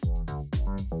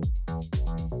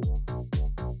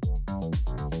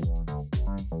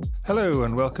Hello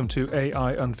and welcome to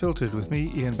AI Unfiltered with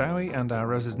me, Ian Bowie, and our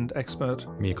resident expert,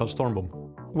 Mikael Stormbom,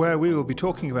 where we will be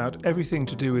talking about everything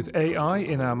to do with AI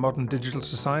in our modern digital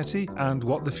society and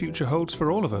what the future holds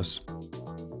for all of us.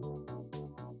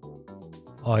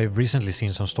 I've recently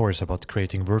seen some stories about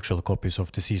creating virtual copies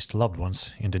of deceased loved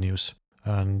ones in the news.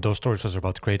 And those stories was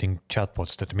about creating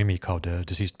chatbots that mimic how the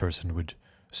deceased person would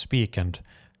speak, and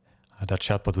that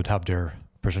chatbot would have their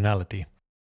personality.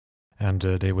 And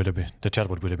the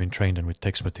chatbot would have been trained in with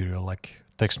text material, like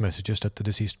text messages that the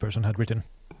deceased person had written.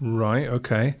 Right,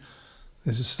 okay.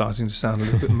 This is starting to sound a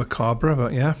little bit macabre,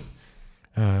 but yeah.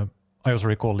 I also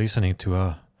recall listening to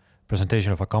a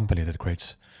presentation of a company that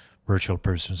creates virtual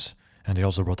persons, and they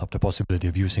also brought up the possibility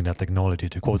of using that technology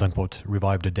to quote-unquote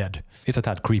revive the dead. It's a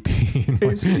tad creepy.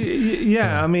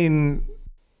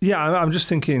 I'm just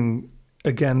thinking,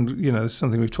 again,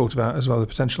 something we've talked about as well, the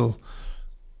potential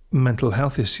mental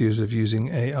health issues of using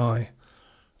AI,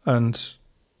 and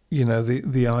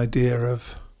the idea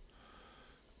of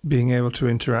being able to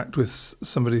interact with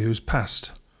somebody who's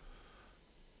passed,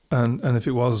 and if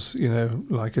it was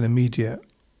like an immediate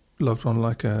loved one,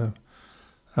 like a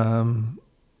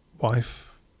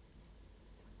wife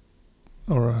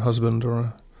or a husband or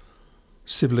a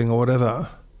sibling or whatever,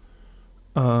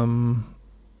 the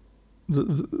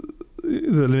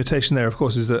limitation there, of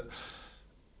course, is that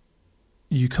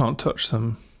you can't touch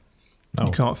them. No.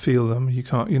 You can't feel them. You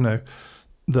can't,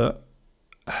 that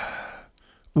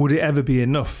would it ever be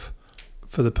enough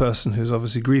for the person who's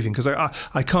obviously grieving? Because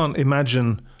I can't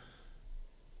imagine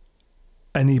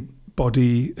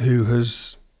anybody who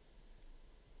has,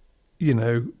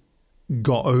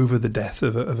 got over the death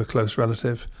of a close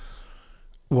relative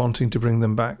wanting to bring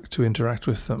them back to interact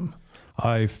with them.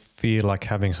 I feel like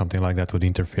having something like that would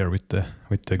interfere with the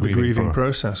grieving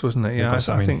process, wouldn't it? Yeah, because,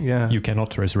 I think you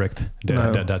cannot resurrect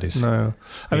that is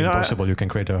impossible. You can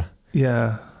create a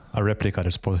replica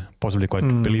that's possibly quite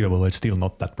believable. It's still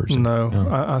not that person. No,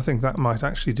 I think that might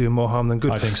actually do more harm than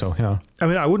good. I think so. Yeah. I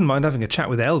mean, I wouldn't mind having a chat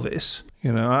with Elvis.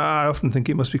 I often think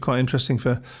it must be quite interesting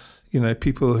for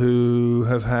people who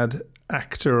have had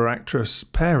actor or actress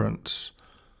parents.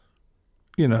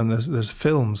 And there's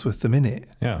films with them in it.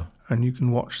 Yeah. And you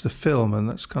can watch the film, and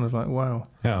that's kind of like, wow.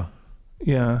 Yeah.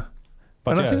 Yeah.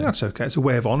 But I think that's okay. It's a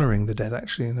way of honouring the dead,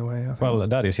 actually, in a way, I think. Well,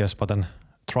 that is, yes. But then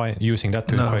try using that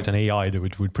to create an AI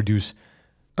that would produce...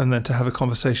 And then to have a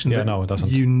conversation it doesn't.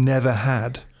 You never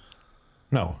had.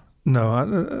 No. No.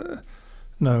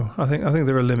 I think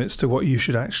there are limits to what you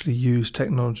should actually use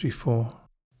technology for.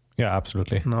 Yeah,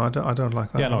 absolutely. No, I don't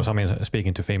like that. Yeah, no, so I mean,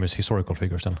 speaking to famous historical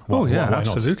figures, then why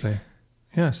absolutely. Not?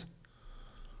 Yes.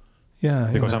 Yeah.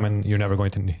 Because I mean, you're never going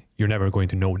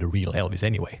to know the real Elvis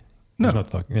anyway. No. It's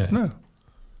not like, No.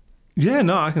 Yeah,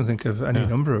 no, I can think of any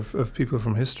number of people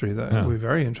from history that would be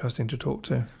very interesting to talk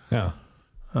to. Yeah.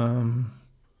 But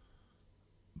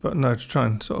no, to try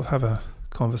and sort of have a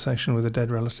conversation with a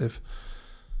dead relative,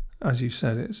 as you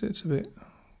said, it's a bit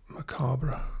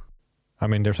macabre. I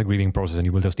mean, there's a grieving process, and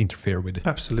you will just interfere with it.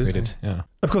 Absolutely. With it. Yeah.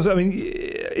 Of course, I mean,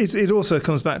 it also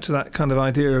comes back to that kind of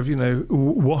idea of,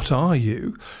 what are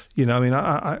you? I mean,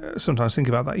 I sometimes think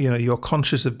about that. You're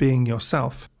conscious of being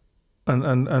yourself,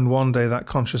 and one day that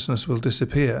consciousness will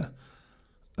disappear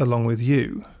along with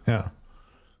you. Yeah.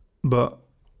 But,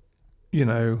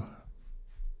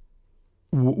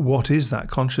 what is that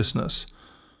consciousness?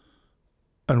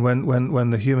 And when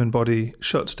the human body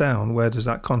shuts down, where does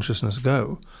that consciousness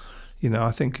go?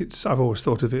 I think I've always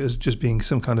thought of it as just being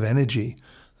some kind of energy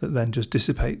that then just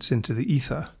dissipates into the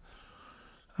ether.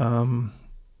 Some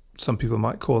people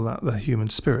might call that the human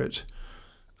spirit.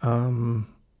 But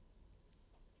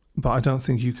I don't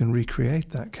think you can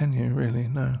recreate that, can you, really?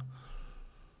 No.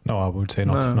 No, I would say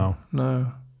not.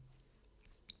 No,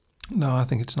 I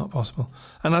think it's not possible.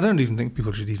 And I don't even think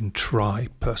people should even try,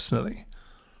 personally.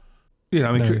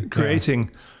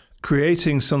 Creating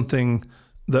something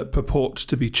that purports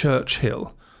to be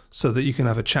Churchill so that you can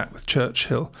have a chat with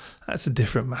Churchill, that's a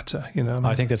different matter,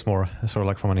 I think that's more sort of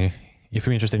like if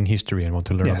you're interested in history and want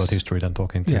to learn about history, then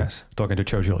talking to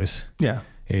Churchill is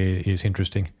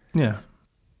interesting. Yeah.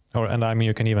 And I mean,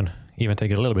 you can even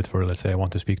take it a little bit further. Let's say I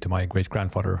want to speak to my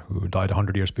great-grandfather who died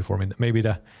 100 years before me. Maybe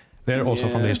they're also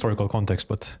from the historical context,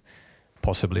 but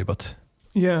possibly, but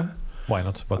why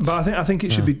not? But I think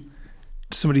it should be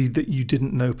somebody that you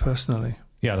didn't know personally.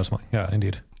 Yeah,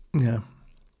 indeed. Yeah.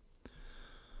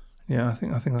 Yeah, I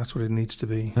think that's what it needs to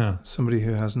be. Yeah. Somebody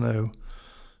who has no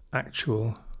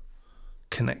actual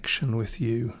connection with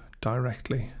you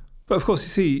directly. But of course, you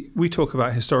see, we talk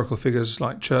about historical figures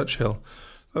like Churchill.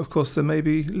 Of course, there may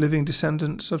be living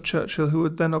descendants of Churchill who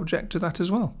would then object to that as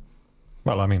well.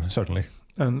 Well, I mean, certainly.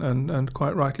 and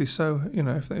quite rightly so.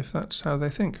 If that's how they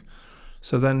think.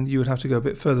 So then you would have to go a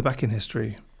bit further back in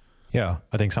history. Yeah,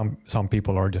 I think some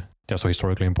people are just so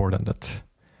historically important that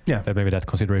that maybe that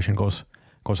consideration goes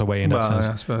away in that sense.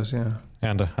 I suppose, yeah.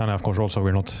 And of course also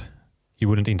you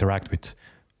wouldn't interact with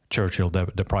Churchill,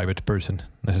 the private person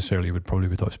necessarily. You would probably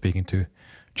be speaking to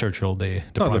Churchill, the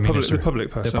prime minister, the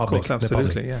public person, of course,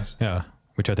 absolutely, yes. Yeah,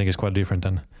 which I think is quite different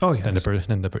than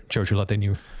the Churchill that they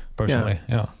knew personally.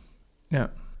 Yeah.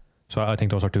 So I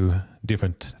think those are two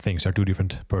different things, are two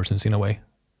different persons in a way.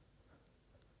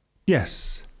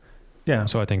 Yes. Yeah.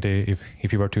 So I think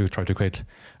if you were to try to create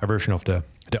a version of the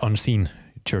unseen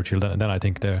Churchill, then I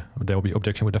think the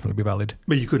objection would definitely be valid.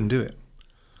 But you couldn't do it.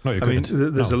 No, you couldn't. I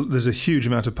mean, there's a huge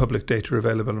amount of public data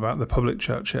available about the public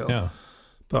Churchill. Yeah.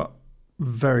 But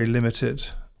very limited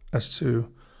as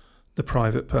to the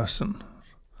private person.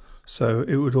 So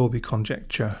it would all be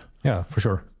conjecture. Yeah, for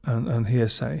sure. And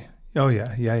hearsay. Oh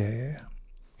yeah.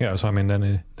 Yeah, so I mean,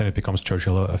 then it becomes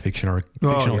Churchill a fictional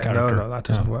character. No, that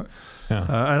doesn't work. Yeah.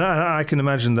 And I can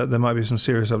imagine that there might be some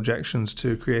serious objections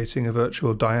to creating a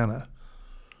virtual Diana.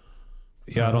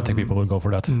 Yeah, I don't think people would go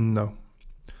for that. No.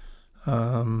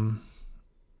 I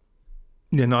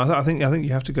think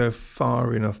you have to go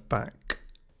far enough back.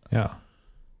 Yeah.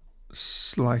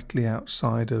 Slightly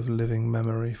outside of living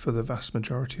memory for the vast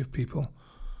majority of people.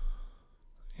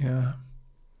 Yeah.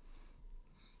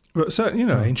 But certainly,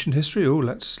 ancient history. Oh,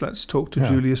 let's talk to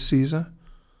Julius Caesar,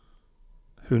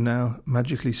 who now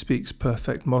magically speaks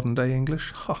perfect modern day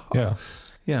English. Yeah.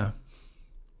 Yeah.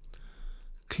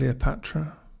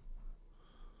 Cleopatra,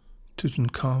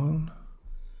 Tutankhamun,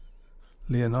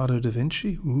 Leonardo da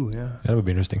Vinci. Ooh, yeah. That would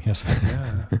be interesting. Yes.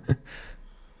 Yeah.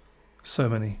 So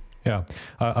many. Yeah,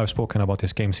 I've spoken about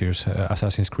this game series,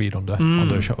 Assassin's Creed, on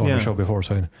the show before.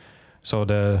 So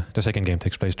the second game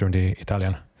takes place during the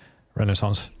Italian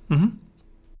Renaissance. Mm-hmm.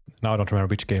 Now I don't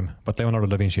remember which game, but Leonardo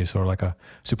da Vinci is sort of like a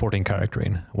supporting character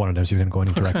in one of them, so you can go and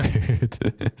interact with.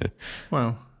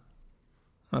 Wow,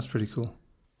 that's pretty cool.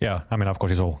 Yeah, I mean, of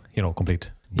course, it's all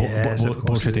complete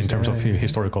bullshit in terms of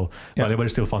historical, but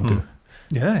it's still fun to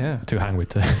hang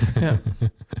with. Yeah.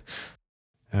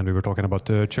 And we were talking about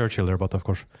Churchill there, but of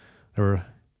course, there were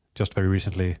just very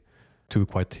recently two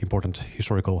quite important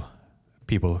historical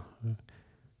people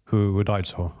who died.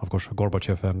 So, of course,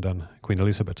 Gorbachev and then Queen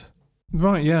Elizabeth.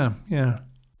 Right, yeah.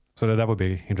 So that would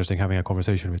be interesting, having a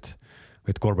conversation with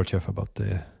Gorbachev about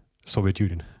the Soviet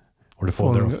Union or the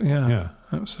fall thereof. Yeah,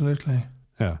 absolutely.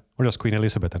 Yeah, or just Queen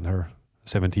Elizabeth and her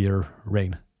 70-year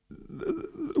reign.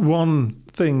 One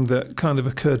thing that kind of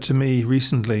occurred to me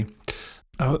recently,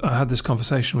 I had this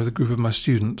conversation with a group of my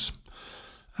students,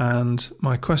 and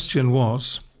my question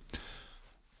was,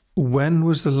 when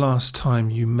was the last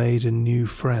time you made a new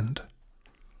friend?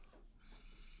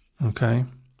 Okay.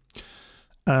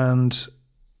 And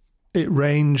it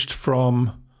ranged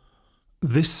from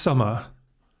this summer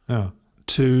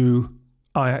to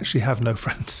I actually have no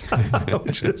friends,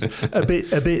 which is a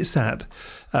bit sad.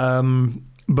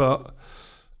 But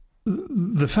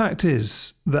the fact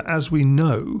is that, as we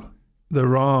know,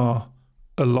 there are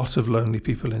a lot of lonely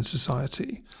people in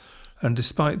society. And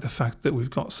despite the fact that we've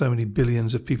got so many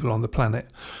billions of people on the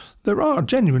planet, there are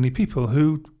genuinely people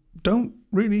who don't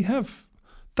really have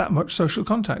that much social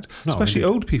contact, especially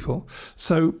old people.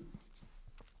 So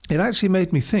it actually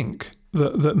made me think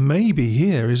that maybe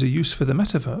here is a use for the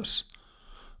metaverse,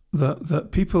 that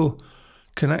people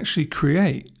can actually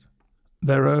create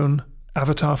their own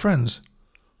avatar friends.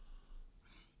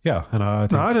 Yeah, and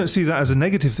I don't see that as a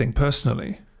negative thing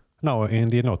personally. No,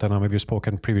 indeed not. And maybe you've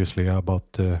spoken previously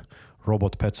about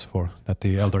robot pets that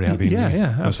the elderly have been.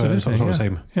 Yeah, absolutely. So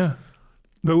same. Yeah,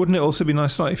 but wouldn't it also be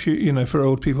nice, like if you for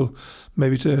old people,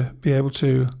 maybe to be able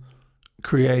to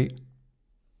create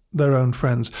their own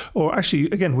friends, or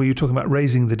actually, again, were you talking about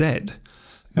raising the dead?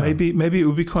 Yeah. Maybe it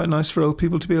would be quite nice for old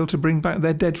people to be able to bring back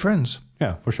their dead friends.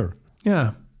 Yeah, for sure.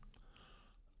 Yeah.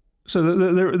 So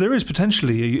there is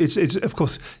potentially, it's of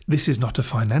course, this is not a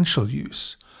financial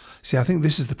use. See, I think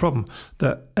this is the problem,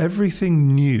 that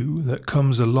everything new that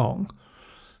comes along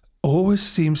always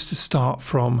seems to start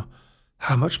from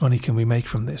how much money can we make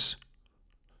from this?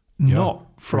 Not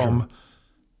from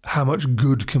how much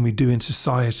good can we do in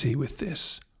society with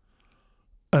this?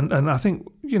 And I think,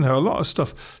 a lot of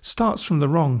stuff starts from the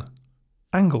wrong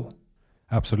angle.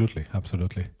 Absolutely.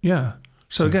 Yeah.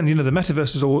 So again, the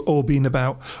metaverse has all been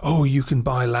about, you can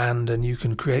buy land and you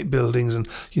can create buildings and,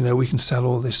 we can sell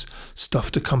all this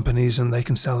stuff to companies and they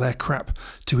can sell their crap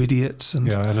to idiots. And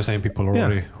and the same people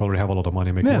already have a lot of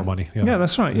money, make more money. Yeah,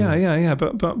 that's right. Yeah.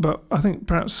 But I think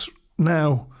perhaps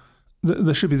now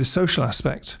there should be the social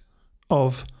aspect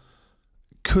of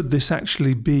could this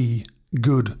actually be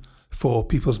good for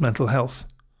people's mental health?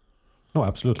 No,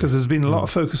 absolutely. Because there's been a lot of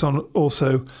focus on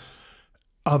also,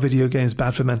 are video games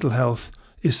bad for mental health?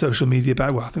 Is social media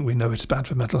bad? Well, I think we know it's bad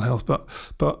for mental health, but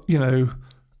you know,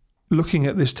 looking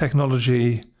at this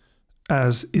technology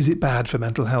as, is it bad for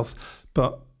mental health?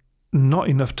 But not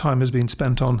enough time has been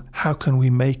spent on how can we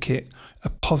make it a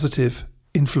positive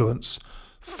influence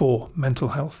for mental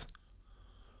health.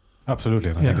 Absolutely,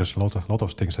 and I think there's a lot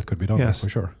of things that could be done for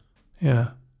sure.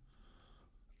 Yeah,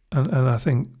 and I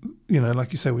think, you know,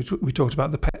 like you say, we talked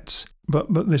about the pets, but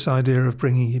this idea of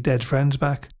bringing your dead friends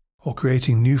back or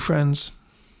creating new friends.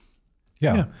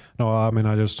 Yeah. No, I mean,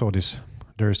 I just saw this.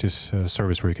 There is this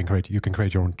service where you can create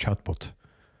your own chatbot.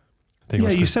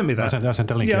 You sent me that. I sent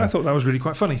the link. Yeah, I thought that was really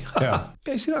quite funny. Yeah.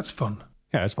 You see, that's fun.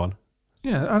 Yeah, it's fun.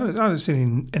 Yeah, I don't see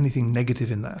anything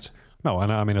negative in that. No,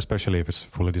 and I mean, especially if it's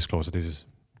fully disclosed, this is.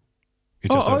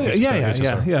 It's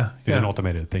an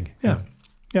automated thing.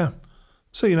 Yeah.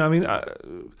 So, you know, I mean,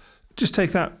 just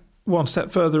take that one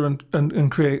step further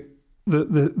and create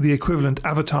the equivalent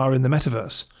avatar in the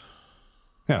metaverse.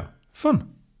 Yeah.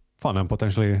 Fun and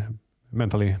potentially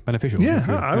mentally beneficial. Yeah,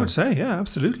 I would say, yeah,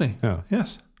 absolutely. Yeah.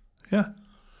 Yes. Yeah.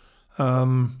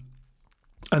 And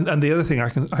the other thing I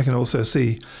can also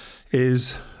see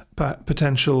is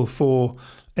potential for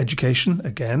education.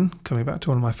 Again, coming back to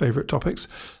one of my favorite topics.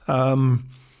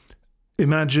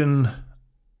 Imagine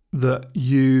that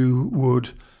you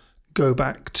would go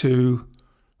back to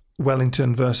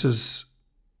Wellington versus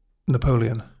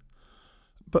Napoleon.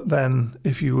 But then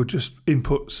if you would just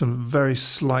input some very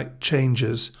slight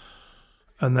changes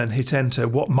and then hit enter,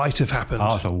 what might have happened?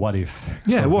 Oh, so what if?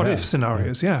 Yeah, what if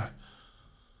scenarios, yeah.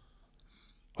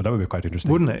 Well, that would be quite interesting.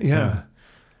 Wouldn't it? Yeah.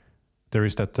 There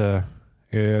is that,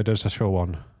 there's a show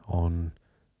on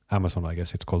Amazon, I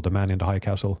guess. It's called The Man in the High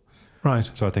Castle. Right.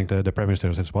 So I think the premise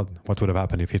there is what would have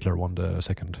happened if Hitler won the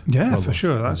second Yeah, World for War.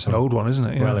 sure. That's an old one, isn't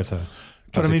it? Yeah. Well, it's a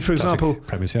But I mean, for example,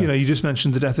 premise, you know, you just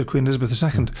mentioned the death of Queen Elizabeth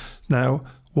II. Now,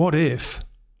 what if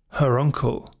her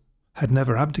uncle had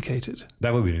never abdicated?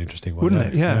 That would be an interesting one.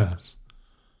 Wouldn't it?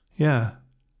 Yeah.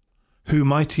 Who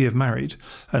might he have married,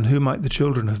 and who might the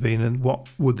children have been, and what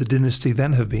would the dynasty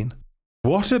then have been?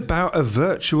 What about a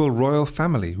virtual royal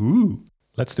family? Ooh.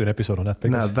 Let's do an episode on that.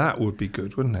 Now, that would be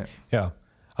good, wouldn't it? Yeah.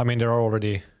 I mean, there are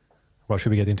already, well, should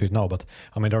we get into it now? But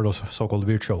I mean, there are those so-called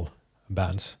virtual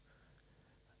bands.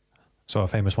 So a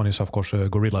famous one is, of course,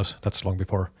 Gorillas. That's long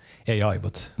before AI,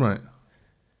 but... Right.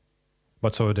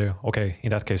 But so, in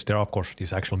that case, there are, of course,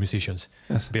 these actual musicians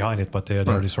behind it, but they're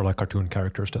these sort of like cartoon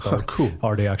characters that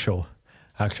are the actual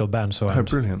band. So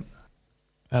brilliant.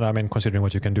 And I mean, considering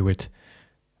what you can do with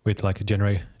like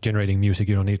generating music,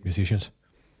 you don't need musicians.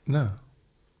 No.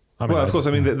 I mean, well, of course,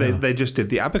 I mean, they just did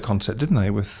the ABBA concert, didn't they?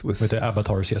 With the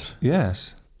avatars, yes.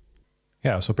 Yes.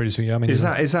 Yeah, so pretty soon, I mean... Is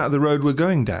that the road we're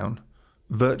going down?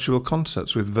 Virtual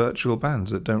concerts with virtual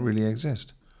bands that don't really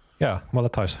exist? Yeah, well,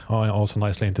 that ties also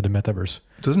nicely into the Metaverse.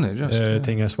 Doesn't it? Just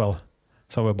thing as well.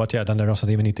 So, but yeah, then there doesn't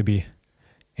even need to be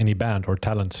any band or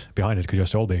talent behind it. It could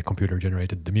just all be computer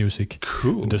generated. The music,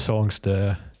 cool. The songs,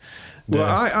 well,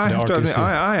 I have to admit,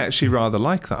 I actually rather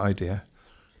like that idea.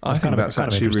 I think that's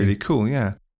actually really cool,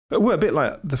 yeah. Well, a bit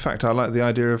like the fact I like the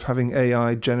idea of having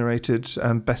AI-generated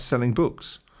best-selling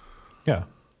books. Yeah.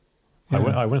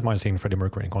 I wouldn't mind seeing Freddie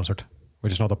Mercury in concert,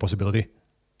 which is not a possibility,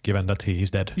 given that he is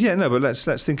dead. Yeah, no, but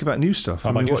let's think about new stuff.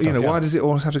 I mean, why does it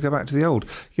always have to go back to the old?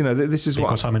 You know, this is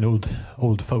because I'm an old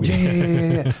fogey.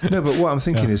 Yeah. No, but what I'm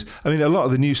thinking is, I mean, a lot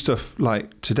of the new stuff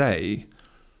like today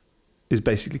is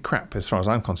basically crap as far as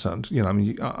I'm concerned. You know, I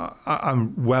mean,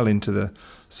 I'm well into the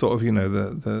sort of, you know,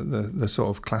 the sort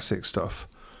of classic stuff.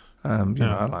 You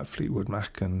know, I like Fleetwood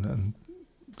Mac and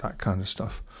that kind of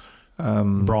stuff.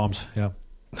 Brahms, yeah.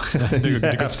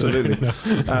 Absolutely.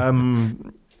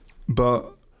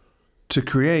 But to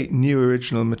create new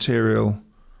original material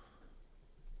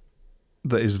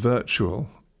that is virtual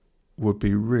would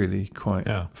be really quite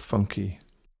funky.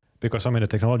 Because, I mean, the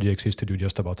technology exists to do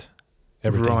just about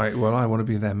everything. Right, well, I want to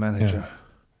be their manager.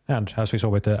 Yeah. And as we saw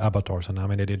with the avatars, and I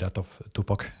mean, they did that of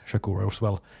Tupac Shakur as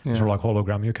well. Yeah. Sort of like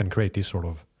hologram, you can create these sort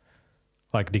of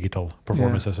like digital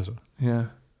performances. Yeah.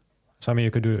 So, I mean,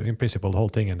 you could do, in principle, the whole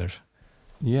thing, and there's...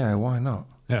 Yeah, why not?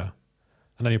 Yeah.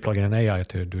 And then you plug in an AI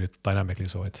to do it dynamically,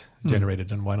 so it's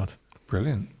generated, and why not?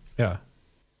 Brilliant. Yeah.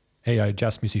 AI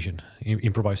jazz musician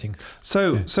improvising.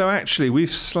 So actually, we've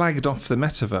slagged off the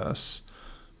metaverse,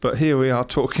 but here we are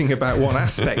talking about one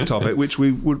aspect of it, which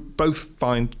we would both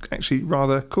find actually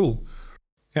rather cool.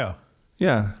 Yeah.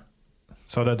 Yeah.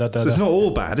 So so it's not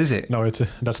all bad, is it? No,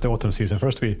 that's the autumn season.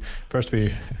 First we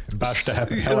bash the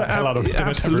hell out of the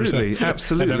absolutely, Metaverse,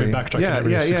 absolutely. and then we backtrack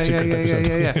every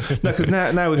 60th episode. No, because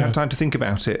now we've had time to think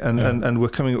about it, and we're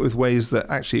coming up with ways that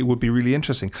actually it would be really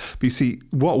interesting. But you see,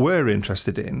 what we're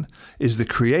interested in is the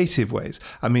creative ways.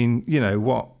 I mean,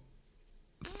 what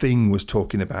Thing was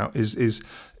talking about is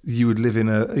you would live in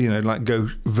like go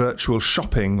virtual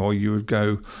shopping, or you would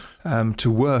go to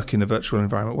work in a virtual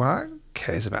environment. Well, who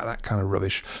cares about that kind of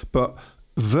rubbish? But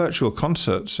virtual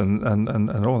concerts and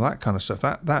all that kind of stuff,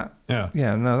 that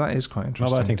is quite interesting.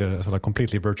 No, but I think that's like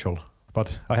completely virtual.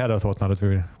 But I had a thought now that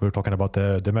we were talking about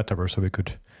the Metaverse, so we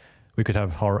could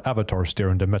have our avatars there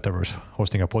in the Metaverse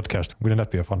hosting a podcast. Wouldn't that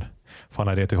be a fun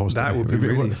idea to host? That would be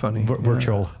really funny.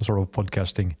 Virtual sort of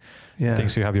podcasting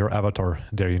things. So you have your avatar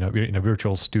there, in a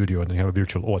virtual studio, and then you have a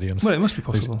virtual audience. Well, it must be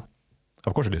possible.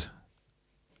 Of course it is.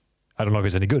 I don't know if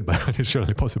it's any good, but it's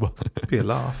surely possible. Be a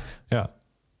laugh. Yeah.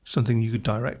 Something you could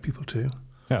direct people to.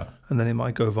 Yeah. And then it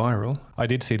might go viral. I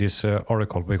did see this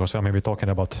article because we're talking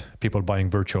about people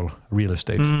buying virtual real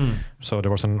estate. So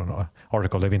there was an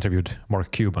article, they've interviewed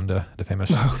Mark Cuban, the famous.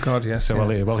 Oh God, yes.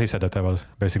 So he said that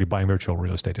basically buying virtual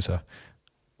real estate is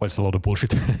it's a lot of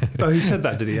bullshit. Oh, he said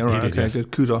that, did he? All right, okay, yes.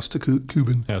 Good. Kudos to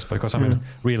Cuban. Yes, because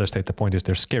real estate, the point is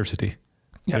there's scarcity.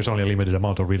 Yeah. There's only a limited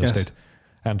amount of real estate.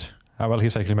 And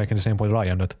he's actually making the same point that I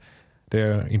am, that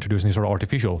they're introducing this sort of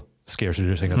artificial scarcity.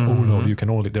 They're saying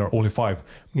that, there are only 5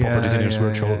 properties in this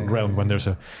virtual realm when there's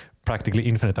a practically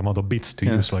infinite amount of bits to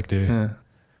use,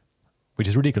 which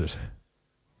is ridiculous.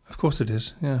 Of course it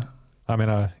is, yeah. I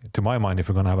mean, to my mind, if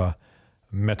we're going to have a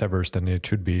metaverse, then it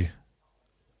should be,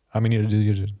 then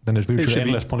there's virtually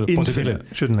endless possibility.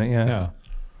 Shouldn't it, yeah.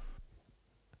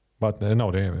 But no,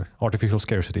 the artificial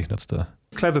scarcity, that's the...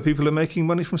 Clever people are making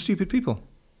money from stupid people.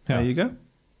 Yeah. There you go.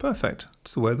 Perfect.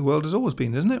 It's the way the world has always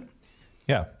been, isn't it?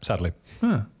 Yeah, sadly.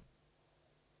 Yeah.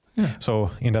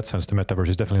 So in that sense, the metaverse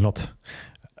is definitely not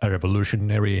a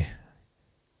revolutionary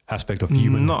aspect of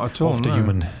human, not at all, of the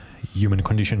human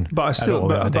condition. But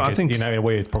I think in a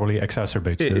way it probably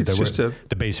exacerbates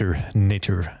the baser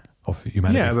nature of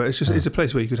humanity. Yeah, but it's a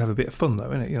place where you could have a bit of fun,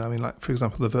 though, isn't it? I mean, like for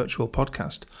example, the virtual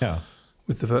podcast. Yeah.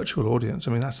 With the virtual audience,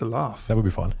 I mean, that's a laugh. That would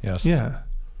be fun. Yes. Yeah.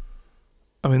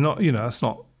 I mean, that's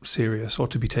not serious or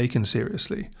to be taken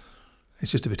seriously.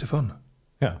 It's just a bit of fun.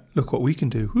 Yeah. Look what we can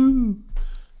do. Woo!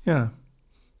 Yeah.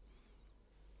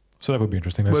 So that would be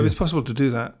interesting. Well, if it's possible to do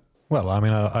that. Well, I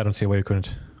mean, I don't see why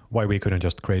we couldn't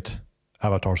just create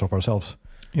avatars of ourselves.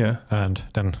 Yeah. And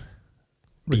then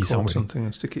record something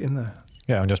and stick it in there.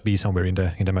 Yeah, and just be somewhere in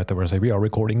the metaverse and say, we are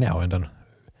recording now, and then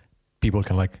people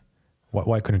can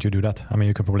why couldn't you do that? I mean,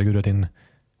 you can probably do that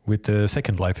with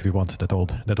Second Life if you want, that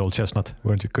old chestnut,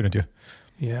 couldn't you?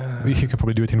 Yeah. You can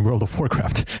probably do it in World of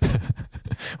Warcraft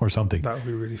or something. That would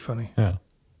be really funny. Yeah.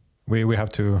 We have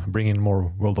to bring in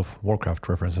more World of Warcraft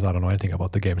references. I don't know anything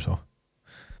about the game, so.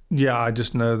 Yeah, I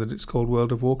just know that it's called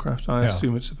World of Warcraft. I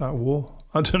assume it's about war.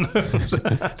 I don't know.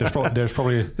 there's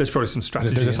probably some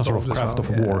strategy. There's some sort of craft of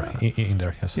war in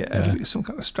there. Yes. Yeah, it'll be some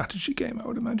kind of strategy game, I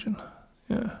would imagine.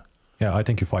 Yeah. Yeah, I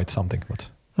think you fight something, but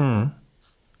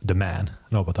the man.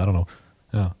 No, but I don't know.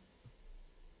 Yeah.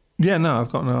 Yeah, no,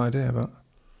 I've got no idea, but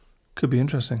could be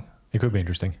interesting. It could be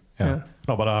interesting. Yeah.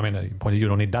 No, but I mean, you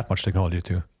don't need that much technology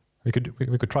to. We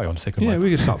could try on Second Life. Yeah,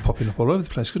 we could start popping up all over the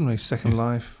place, couldn't we? Second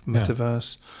Life,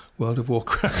 Metaverse, World of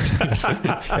Warcraft.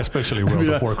 Especially World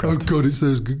of Warcraft. Oh God, it's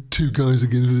those 2 guys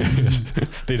again.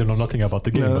 They don't know nothing about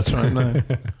the game. No, that's right, no.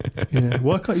 Yeah.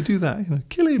 Why can't you do that?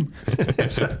 Kill him.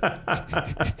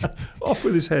 Off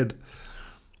with his head.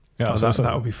 Yeah,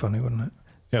 that would be funny, wouldn't it?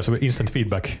 Yeah, so instant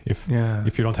feedback. If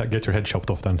you don't get your head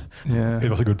chopped off, then it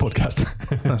was a good podcast.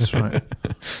 That's right.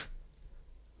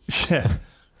 Yeah.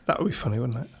 That would be funny,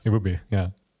 wouldn't it? It would be, yeah.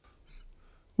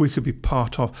 We could be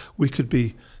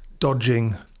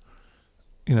dodging,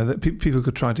 that people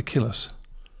could try to kill us.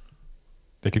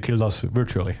 They could kill us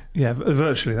virtually. Yeah,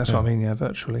 virtually, that's what I mean,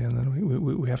 virtually. And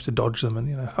then we have to dodge them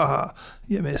and, haha,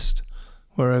 you missed.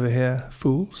 We're over here,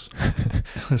 fools.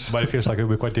 But it feels like it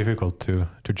would be quite difficult to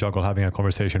juggle having a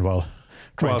conversation while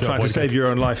trying to save your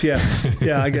own life, yeah.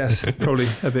 Yeah, I guess. Probably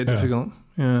a bit difficult,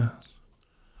 yeah.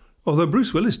 Although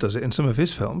Bruce Willis does it in some of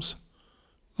his films,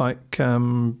 like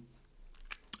Die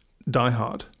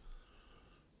Hard.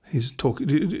 He's talking.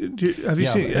 Have you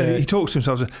seen? He talks to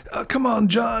himself. Come on,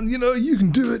 John. You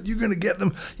can do it. You're going to get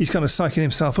them. He's kind of psyching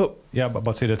himself up. Yeah,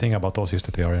 but see, the thing about those is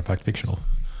that they are in fact fictional.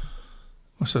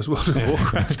 Well, so it's World of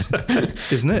Warcraft,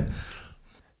 isn't it?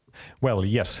 Well,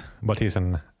 yes, but he's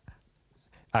an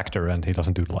actor and he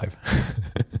doesn't do it live.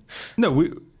 No,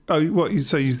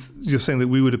 so you're saying that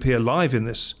we would appear live in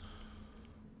this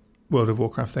World of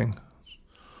Warcraft thing?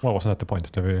 Well, wasn't that the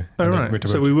point? Right.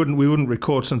 So we wouldn't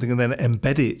record something and then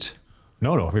embed it.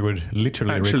 No, we would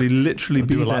literally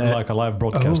be do there. like a live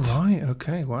broadcast. Oh, right.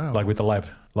 Okay. Wow. Like with a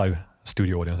live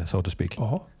studio audience, so to speak.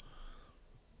 Oh.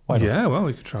 Why not? Yeah. Well,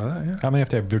 we could try that. Yeah. I mean, if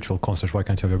they have virtual concerts, why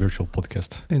can't you have a virtual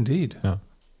podcast? Indeed. Yeah.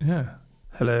 Yeah.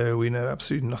 Hello, we know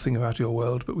absolutely nothing about your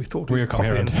world, but we thought we'd pop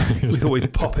in. We thought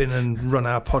we'd pop in and run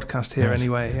our podcast here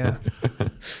anyway. Yeah.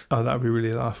 Oh, that would be really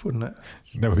a laugh, wouldn't it?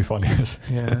 That would be funny. Yes.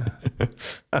 Yeah.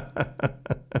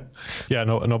 Yeah.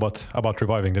 No. About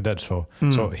reviving the dead. So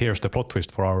here's the plot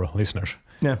twist for our listeners.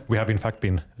 Yeah. We have in fact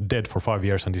been dead for 5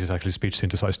 years, and this is actually speech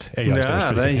synthesized AI.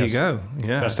 Yeah. There you go.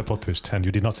 Yeah. That's the plot twist, and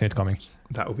you did not see it coming.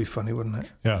 That would be funny, wouldn't it?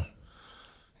 Yeah.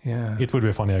 Yeah. It would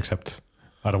be funny, except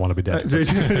I don't want to be dead. Don't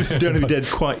want to be dead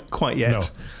quite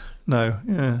yet. No.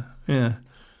 Yeah.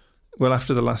 Well,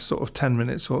 after the last sort of 10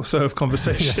 minutes or so of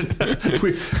conversation,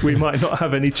 we might not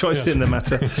have any choice in the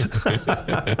matter.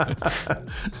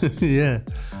 Yeah,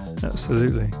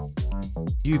 absolutely.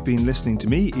 You've been listening to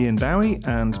me, Ian Dowie,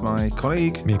 and my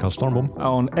colleague Mikael Stormbom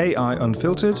on AI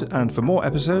Unfiltered. And for more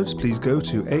episodes, please go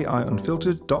to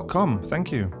aiunfiltered.com.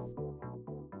 Thank you.